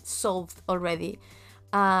much solved already,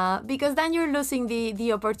 because then you're losing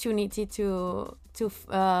the opportunity to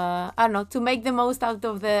I don't know, to make the most out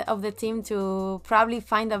of the team to probably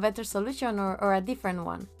find a better solution or a different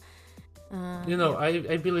one.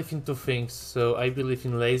 I believe in two things. So I believe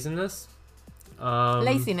in laziness.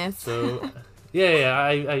 Laziness. So yeah,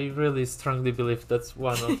 I really strongly believe that's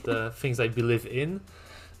one of the things I believe in,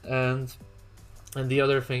 and the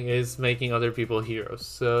other thing is making other people heroes.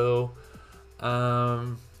 So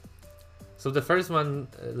so the first one,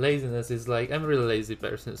 laziness, is like I'm a really lazy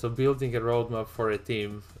person. So building a roadmap for a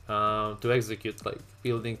team to execute, like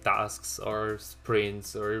building tasks or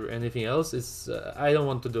sprints or anything else, is I don't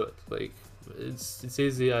want to do it. Like it's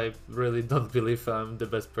easy. I really don't believe I'm the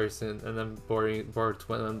best person, and I'm bored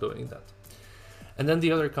when I'm doing that. And then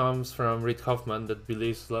the other comes from Reid Hoffman, that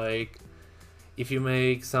believes like if you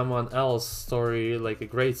make someone else's story like a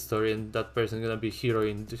great story and that person gonna be hero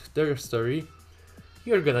in their story,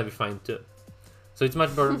 you're gonna be fine too. So it's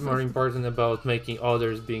much more important about making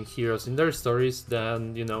others being heroes in their stories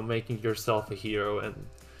than making yourself a hero. And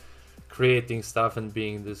creating stuff and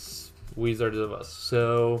being this wizard of us.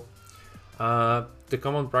 So the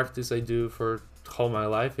common practice I do for whole my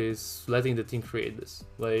life is letting the team create this.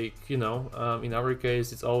 Like, in our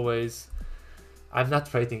case, it's always, I'm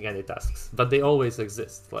not writing any tasks, but they always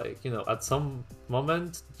exist. Like, at some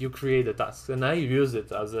moment you create a task, and I use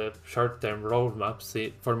it as a short-term roadmap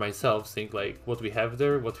for myself, think like what we have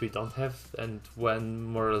there, what we don't have, and when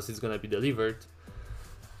more or less it's gonna be delivered.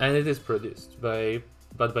 And it is produced by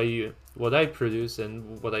you. What I produce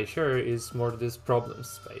and what I share is more this problem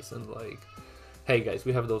space, and like, hey guys,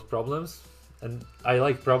 we have those problems, and I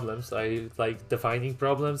like problems. I like defining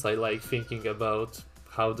problems. I like thinking about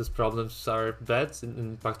how these problems are bad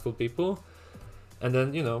and impactful people. And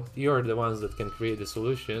then, you're the ones that can create the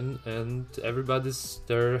solution, and everybody's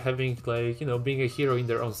there having like, being a hero in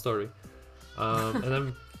their own story. And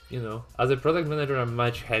I'm, as a product manager, I'm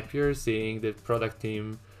much happier seeing the product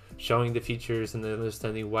team showing the features and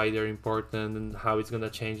understanding why they're important and how it's going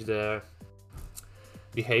to change the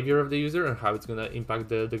behavior of the user and how it's going to impact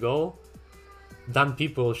the goal, than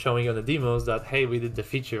people showing on the demos that, hey, we did the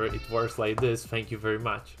feature, it works like this, thank you very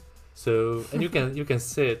much. So, and you can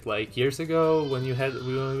see it, like years ago when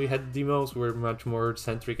we had demos, we're much more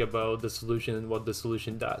centric about the solution and what the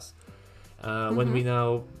solution does. When we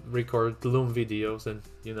now record Loom videos, and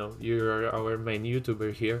you're our main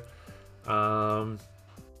YouTuber here,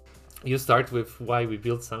 you start with why we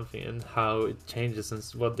built something and how it changes and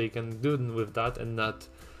what they can do with that, and not,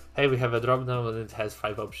 hey, we have a drop down and it has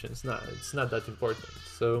 5 options. No, it's not that important.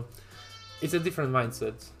 So it's a different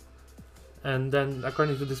mindset. And then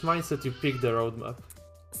according to this mindset, you pick the roadmap.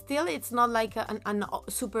 Still, it's not like a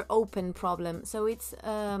super open problem. So it's,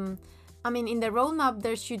 in the roadmap,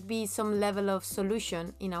 there should be some level of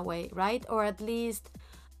solution in a way, right? Or at least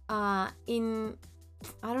I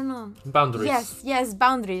don't know. Boundaries. Yes,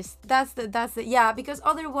 boundaries. That's the yeah, because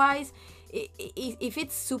otherwise, if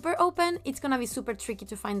it's super open, it's gonna be super tricky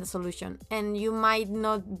to find the solution, and you might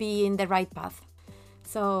not be in the right path.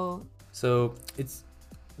 So it's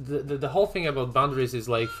the whole thing about boundaries is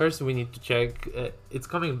like, first we need to check. It's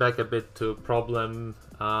coming back a bit to problem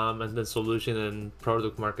and then solution and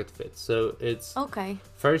product market fit. So it's okay.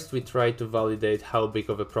 First we try to validate how big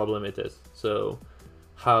of a problem it is. So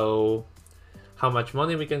how much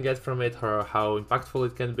money we can get from it, or how impactful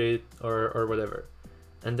it can be, or whatever.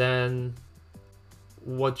 And then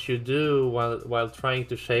what you do while trying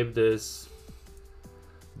to shape this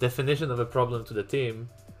definition of a problem to the team,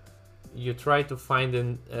 you try to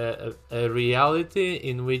find a reality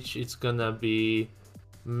in which it's gonna be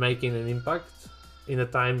making an impact in a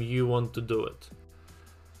time you want to do it.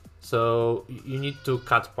 So you need to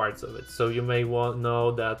cut parts of it. So you may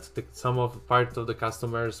know that part of the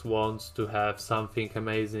customers wants to have something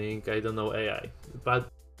amazing, I don't know, AI,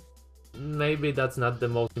 but maybe that's not the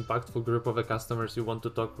most impactful group of the customers you want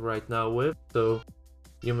to talk right now with. So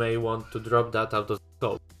you may want to drop that out of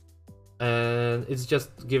scope. And it's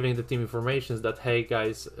just giving the team information that, hey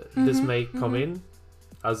guys, this may come in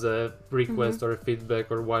as a request or a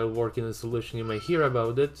feedback, or while working on a solution you may hear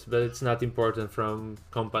about it, but it's not important from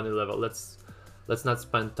company level. Let's not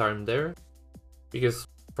spend time there, because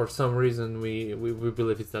for some reason we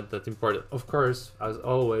believe it's not that important. Of course, as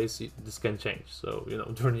always, this can change. So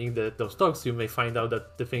during those talks you may find out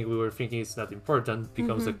that the thing we were thinking is not important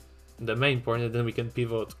becomes the main point, and then we can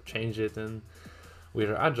pivot, change it, and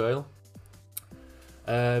we're agile.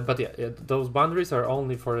 But those boundaries are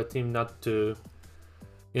only for a team not to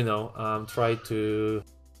try to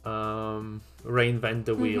reinvent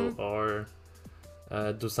the wheel, or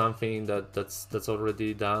do something that's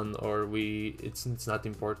already done, or it's not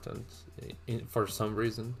important for some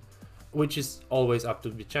reason, which is always up to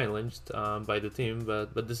be challenged by the team.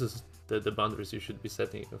 But this is the boundaries you should be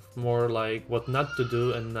setting, of more like what not to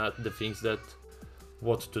do and not the things that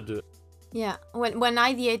what to do. Yeah, when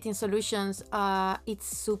ideating solutions, it's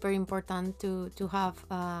super important to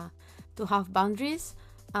have boundaries.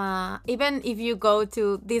 Even if you go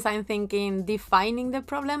to design thinking, defining the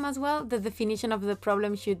problem as well, the definition of the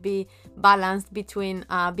problem should be balanced between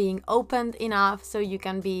being open enough so you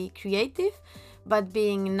can be creative, but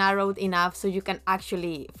being narrowed enough so you can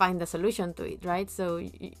actually find the solution to it, right? So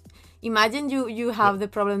imagine you have the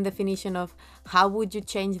problem definition of how would you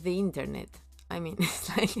change the internet. I mean, it's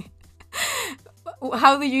like,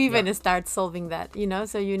 how do you even start solving that,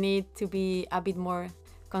 So you need to be a bit more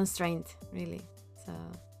constrained, really. So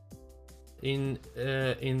in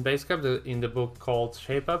Basecamp, in the book called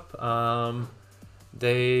Shape Up,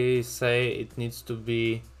 they say it needs to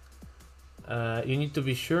be you need to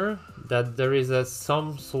be sure that there is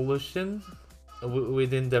some solution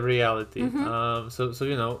within the reality. So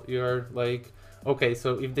you're like, okay,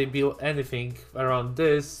 so if they build anything around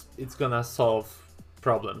this, it's gonna solve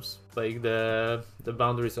problems. Like the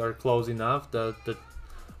boundaries are close enough that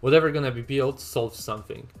whatever gonna be built solves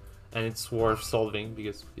something, and it's worth solving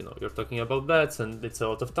because you're talking about bets and it's a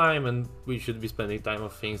lot of time, and we should be spending time on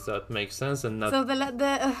things that make sense and not. So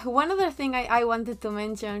the one other thing I wanted to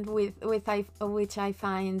mention which I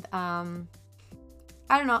find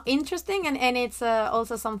I don't know, interesting, and it's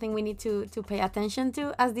also something we need to pay attention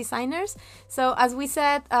to as designers. So as we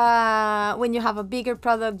said, when you have a bigger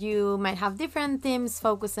product, you might have different teams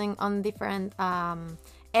focusing on different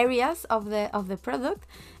areas of the product,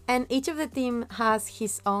 and each of the team has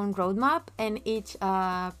his own roadmap, and each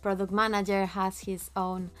product manager has his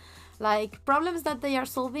own like problems that they are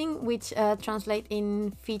solving, which translate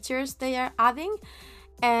in features they are adding.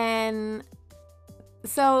 And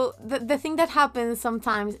so the thing that happens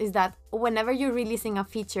sometimes is that whenever you're releasing a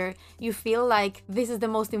feature, you feel like this is the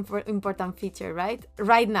most important feature,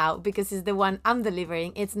 right now, because it's the one I'm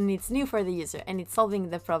delivering. It's new for the user and it's solving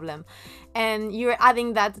the problem, and you're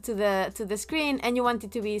adding that to the screen, and you want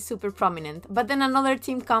it to be super prominent. But then another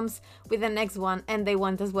team comes with the next one, and they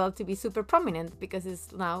want as well to be super prominent because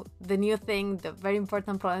it's now the new thing, the very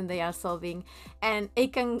important problem they are solving, and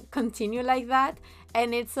it can continue like that.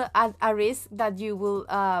 And it's a risk that you will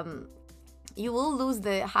lose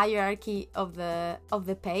the hierarchy of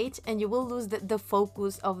the page, and you will lose the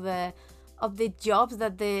focus of the jobs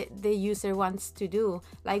that the user wants to do.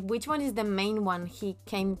 Like, which one is the main one he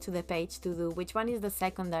came to the page to do? Which one is the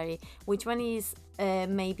secondary? Which one is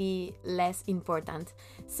maybe less important?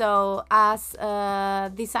 So as a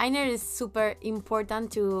designer, it's super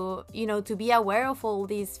important to to be aware of all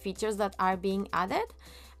these features that are being added,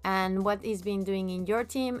 and what is being doing in your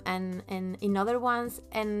team and in other ones,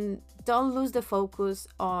 and don't lose the focus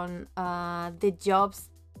on the jobs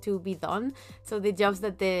to be done. So the jobs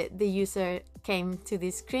that the user came to the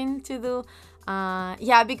screen to do.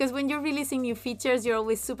 Because when you're releasing new features, you're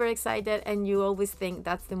always super excited, and you always think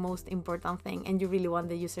that's the most important thing, and you really want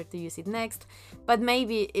the user to use it next. But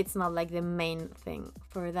maybe it's not like the main thing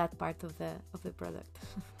for that part of the product.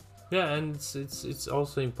 Yeah, and it's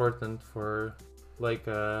also important for like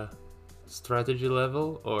a strategy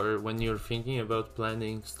level, or when you're thinking about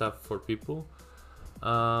planning stuff for people.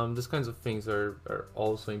 These kinds of things are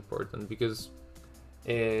also important, because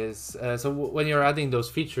when you're adding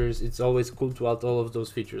those features, it's always cool to add all of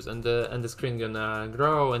those features, and the screen gonna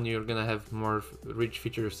grow, and you're gonna have more rich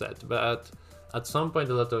feature set. But at some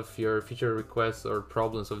point, a lot of your feature requests or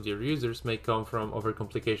problems of your users may come from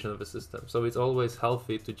overcomplication of the system. So it's always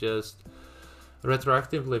healthy to just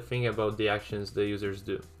retroactively think about the actions the users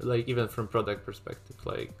do, like even from product perspective.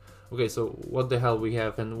 Like, okay, so what the hell we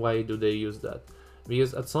have, and why do they use that?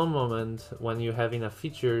 Because at some moment when you have enough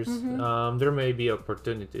features, there may be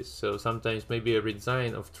opportunities. So sometimes maybe a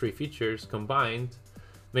redesign of 3 features combined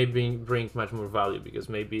may bring much more value, because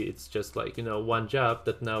maybe it's just like one job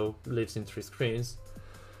that now lives in 3 screens,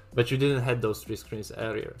 but you didn't have those 3 screens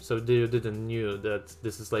earlier, so you didn't knew that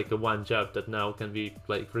this is like a one job that now can be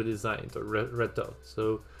like redesigned or rethought.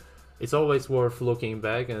 So it's always worth looking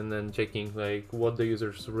back and then checking like what the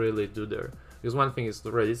users really do there, because one thing is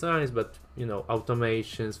the redesigns, but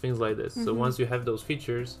automations, things like this. So once you have those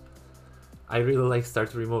features, I really like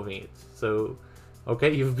start removing it. So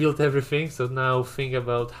okay, you've built everything, so now think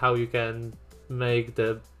about how you can make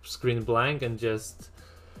the screen blank and just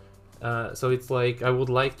so it's like, I would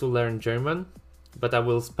like to learn German, but I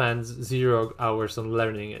will spend 0 hours on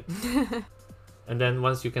learning it. And then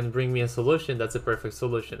once you can bring me a solution, that's a perfect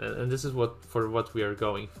solution. And this is what we are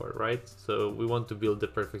going for, right? So we want to build the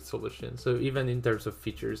perfect solution. So even in terms of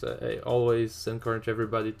features, I always encourage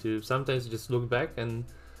everybody to sometimes just look back and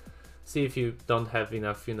see if you don't have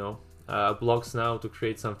enough, blocks now to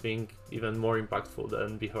create something even more impactful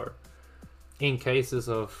than before. In cases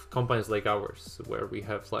of companies like ours, where we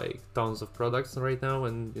have like tons of products right now,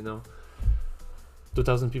 and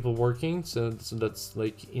 2,000 people working, so that's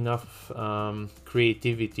like enough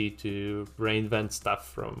creativity to reinvent stuff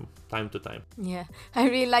from time to time. Yeah, I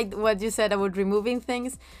really liked what you said about removing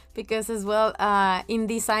things, because as well in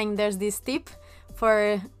design there's this tip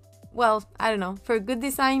for, well, I don't know, for good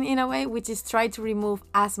design in a way, which is try to remove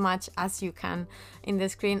as much as you can in the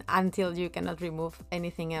screen until you cannot remove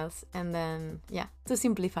anything else, and then to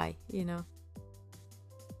simplify.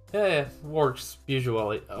 Yeah, works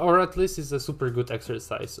usually, or at least it's a super good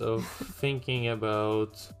exercise of thinking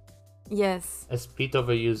about yes, a speed of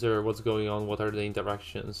a user, what's going on, what are the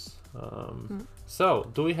interactions.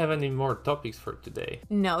 So do we have any more topics for today?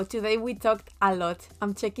 No, today we talked a lot.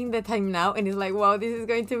 I'm checking the time now, and it's like, wow, this is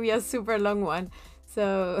going to be a super long one.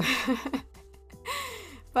 So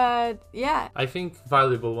But yeah. I think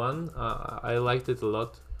valuable one. I liked it a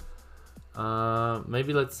lot.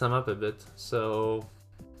 Maybe let's sum up a bit. So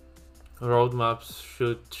roadmaps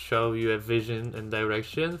should show you a vision and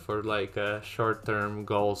direction for like short-term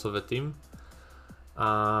goals of a team.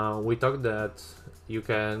 We talked that you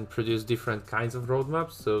can produce different kinds of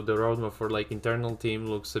roadmaps. So the roadmap for like internal team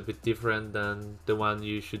looks a bit different than the one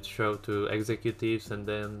you should show to executives, and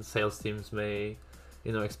then sales teams may,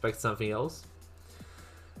 expect something else.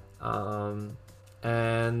 And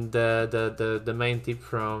the main tip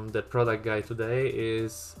from the product guy today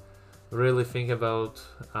is really think about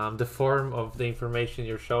the form of the information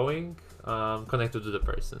you're showing connected to the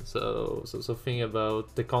person. So think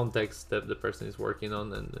about the context that the person is working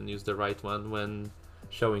on, and use the right one when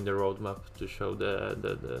showing the roadmap to show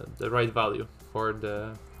the right value for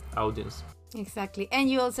the audience. Exactly. And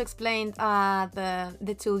you also explained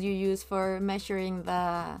the tool you use for measuring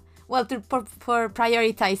for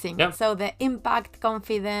prioritizing. Yeah. So the impact,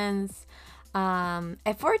 confidence,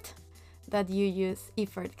 effort that you use,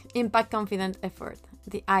 impact, confidence, effort,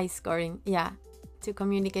 the I scoring, to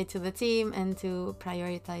communicate to the team and to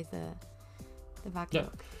prioritize the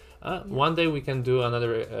backlog. One day we can do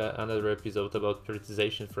another episode about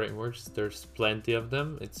prioritization frameworks. There's plenty of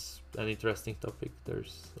them. It's an interesting topic.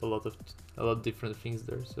 There's a lot of different things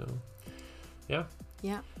there. So, yeah.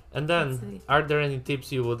 And then, are there any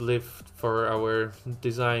tips you would leave for our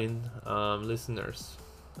design listeners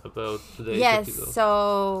about today's episode? Yes.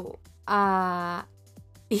 So,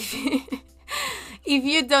 if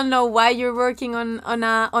you don't know why you're working on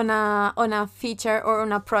a feature or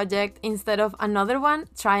on a project instead of another one,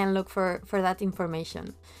 try and look for that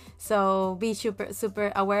information. So be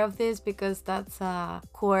super aware of this, because that's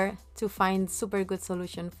core to find super good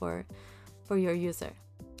solution for your user.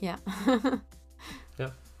 Yeah.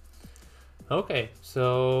 Okay,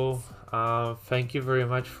 so thank you very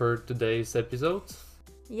much for today's episode.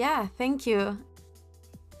 Yeah, thank you.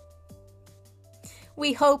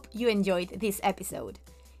 We hope you enjoyed this episode.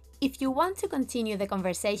 If you want to continue the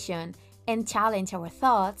conversation and challenge our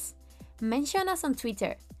thoughts, mention us on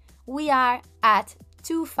Twitter. We are at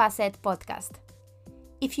 2Facet Podcast.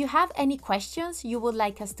 If you have any questions you would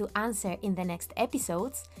like us to answer in the next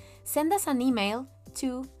episodes, send us an email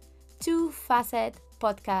to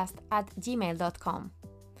 2facetpodcast@gmail.com.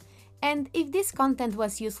 And if this content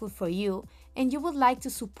was useful for you and you would like to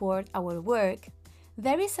support our work,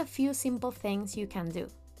 there is a few simple things you can do.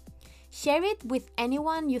 Share it with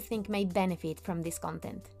anyone you think may benefit from this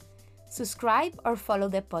content. Subscribe or follow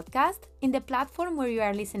the podcast in the platform where you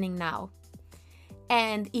are listening now.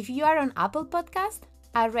 And if you are on Apple Podcast,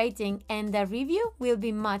 a rating and a review will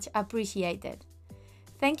be much appreciated.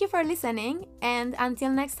 Thank you for listening, and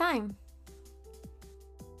until next time.